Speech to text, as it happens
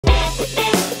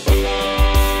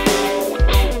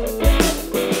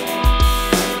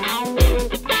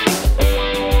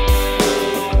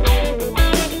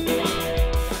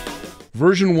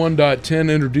Version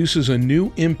 1.10 introduces a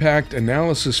new impact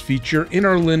analysis feature in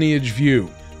our Lineage view.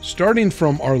 Starting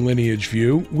from our Lineage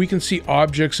view, we can see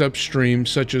objects upstream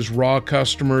such as raw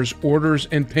customers, orders,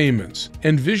 and payments,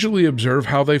 and visually observe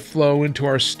how they flow into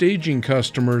our staging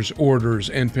customers, orders,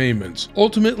 and payments,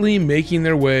 ultimately making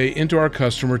their way into our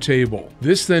customer table.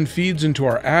 This then feeds into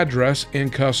our address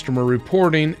and customer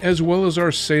reporting, as well as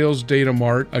our sales data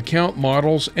mart, account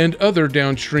models, and other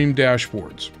downstream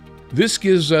dashboards. This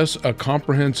gives us a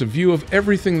comprehensive view of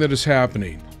everything that is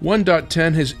happening.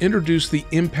 1.10 has introduced the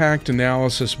Impact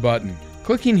Analysis button.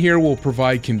 Clicking here will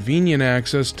provide convenient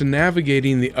access to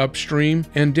navigating the upstream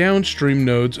and downstream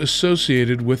nodes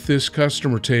associated with this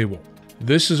customer table.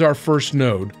 This is our first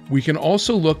node. We can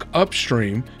also look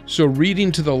upstream, so reading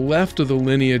to the left of the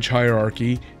Lineage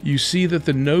hierarchy, you see that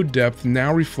the node depth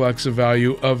now reflects a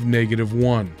value of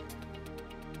 -1.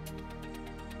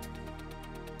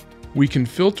 We can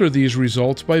filter these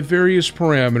results by various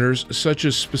parameters such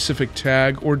as specific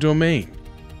tag or domain.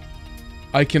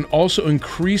 I can also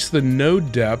increase the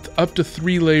node depth up to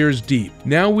 3 layers deep.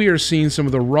 Now we are seeing some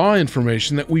of the raw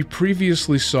information that we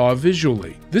previously saw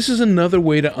visually. This is another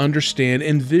way to understand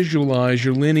and visualize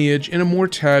your lineage in a more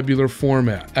tabular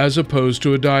format, as opposed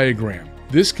to a diagram.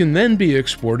 This can then be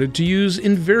exported to use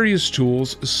in various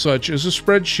tools such as a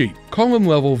spreadsheet.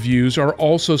 Column-level views are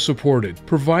also supported,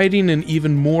 providing an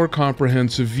even more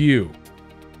comprehensive view.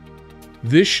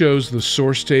 This shows the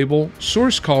source table,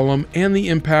 source column, and the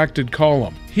impacted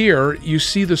column. Here, you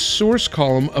see the source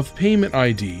column of payment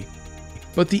ID,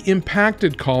 but the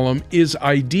impacted column is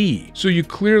ID, so you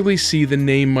clearly see the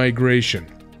name migration.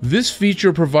 This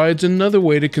feature provides another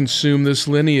way to consume this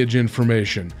lineage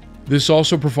information. This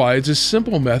also provides a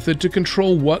simple method to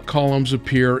control what columns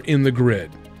appear in the grid.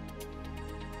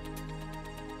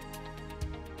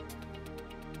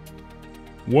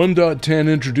 .10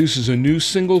 introduces a new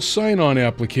single sign-on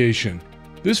application.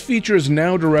 This feature is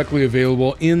now directly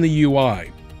available in the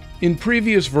UI. In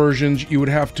previous versions, you would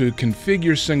have to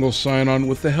configure single sign-on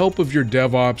with the help of your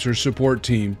DevOps or support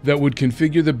team that would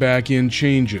configure the backend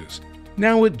changes.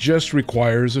 Now it just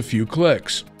requires a few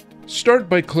clicks. Start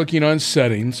by clicking on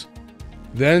Settings,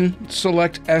 then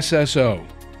select SSO.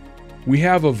 We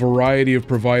have a variety of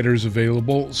providers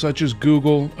available such as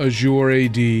Google, Azure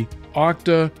AD,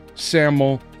 Okta,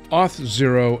 SAML,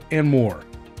 Auth0, and more.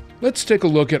 Let's take a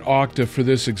look at Okta for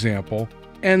this example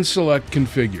and select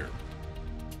Configure.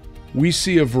 We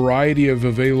see a variety of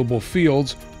available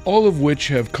fields, all of which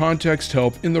have context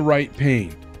help in the right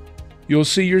pane. You'll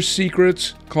see your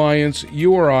secrets, clients,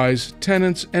 URIs,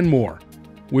 tenants, and more,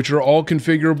 which are all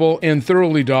configurable and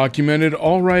thoroughly documented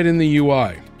all right in the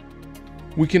UI.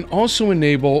 We can also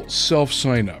enable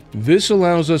self-signup. This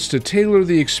allows us to tailor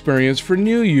the experience for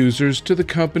new users to the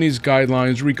company's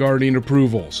guidelines regarding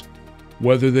approvals,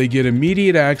 whether they get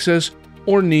immediate access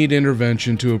or need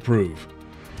intervention to approve.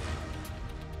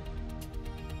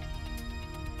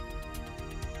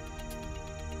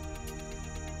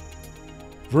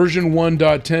 Version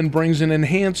 1.10 brings an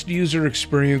enhanced user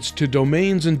experience to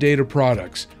domains and data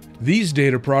products. These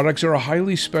data products are a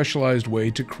highly specialized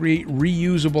way to create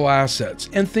reusable assets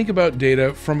and think about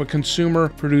data from a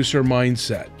consumer-producer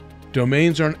mindset.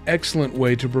 Domains are an excellent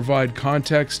way to provide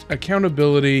context,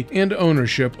 accountability, and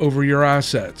ownership over your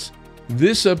assets.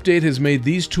 This update has made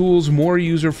these tools more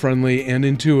user-friendly and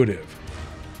intuitive.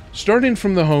 Starting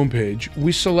from the homepage,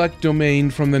 we select Domain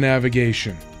from the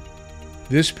navigation.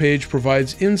 This page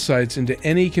provides insights into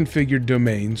any configured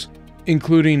domains,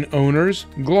 including owners,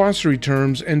 glossary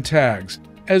terms, and tags,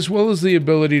 as well as the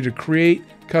ability to create,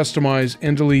 customize,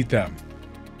 and delete them.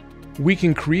 We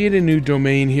can create a new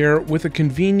domain here with a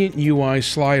convenient UI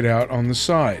slide out on the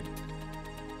side.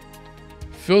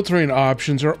 Filtering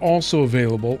options are also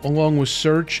available, along with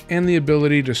search and the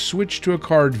ability to switch to a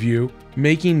card view,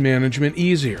 making management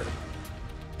easier.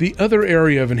 The other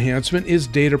area of enhancement is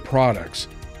data products.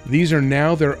 These are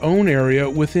now their own area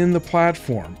within the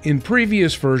platform. In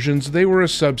previous versions, they were a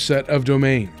subset of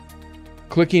domain.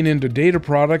 Clicking into data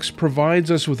products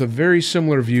provides us with a very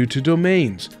similar view to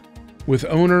domains, with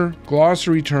owner,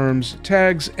 glossary terms,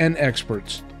 tags, and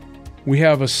experts. We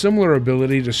have a similar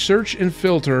ability to search and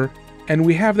filter, and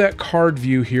we have that card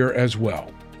view here as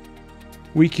well.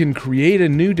 We can create a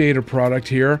new data product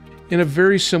here in a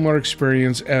very similar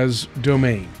experience as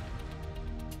domain.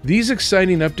 These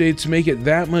exciting updates make it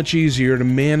that much easier to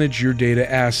manage your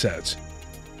data assets.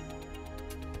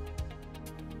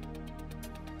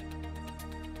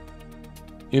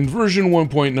 In version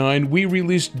 1.9, we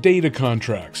released data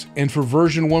contracts, and for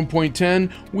version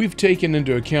 1.10, we've taken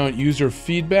into account user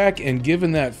feedback and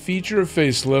given that feature a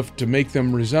facelift to make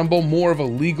them resemble more of a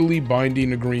legally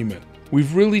binding agreement.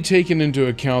 We've really taken into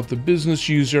account the business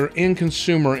user and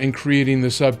consumer in creating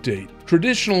this update.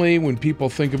 Traditionally, when people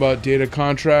think about data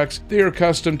contracts, they are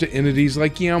accustomed to entities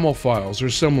like YAML files or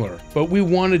similar, but we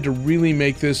wanted to really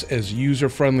make this as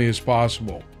user-friendly as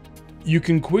possible. You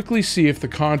can quickly see if the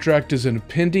contract is in a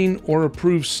pending or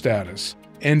approved status,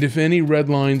 and if any red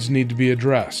lines need to be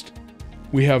addressed.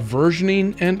 We have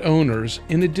versioning and owners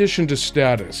in addition to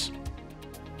status.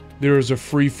 There is a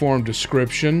free-form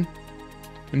description,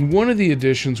 and one of the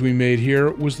additions we made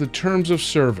here was the terms of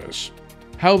service,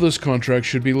 how this contract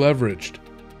should be leveraged.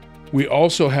 We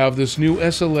also have this new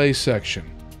SLA section.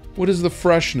 What is the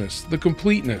freshness, the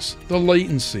completeness, the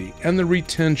latency, and the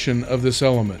retention of this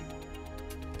element?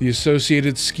 The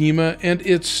associated schema and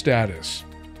its status.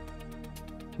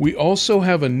 We also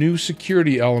have a new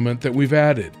security element that we've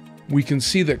added. We can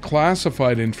see that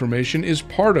classified information is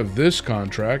part of this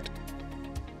contract.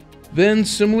 Then,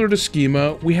 similar to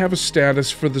schema, we have a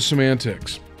status for the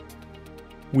semantics.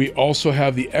 We also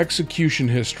have the execution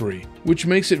history, which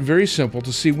makes it very simple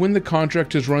to see when the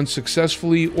contract has run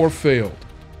successfully or failed.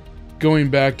 Going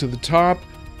back to the top,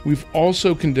 we've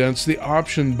also condensed the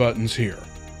option buttons here.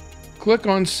 Click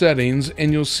on Settings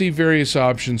and you'll see various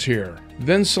options here.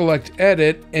 Then select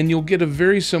Edit and you'll get a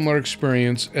very similar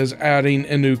experience as adding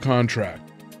a new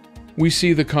contract. We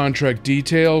see the contract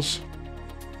details,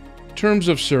 terms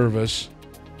of service,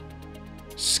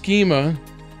 schema,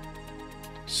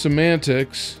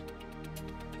 semantics,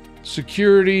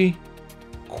 security,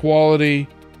 quality,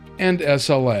 and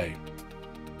SLA.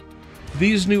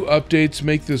 These new updates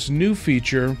make this new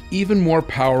feature even more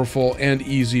powerful and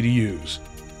easy to use.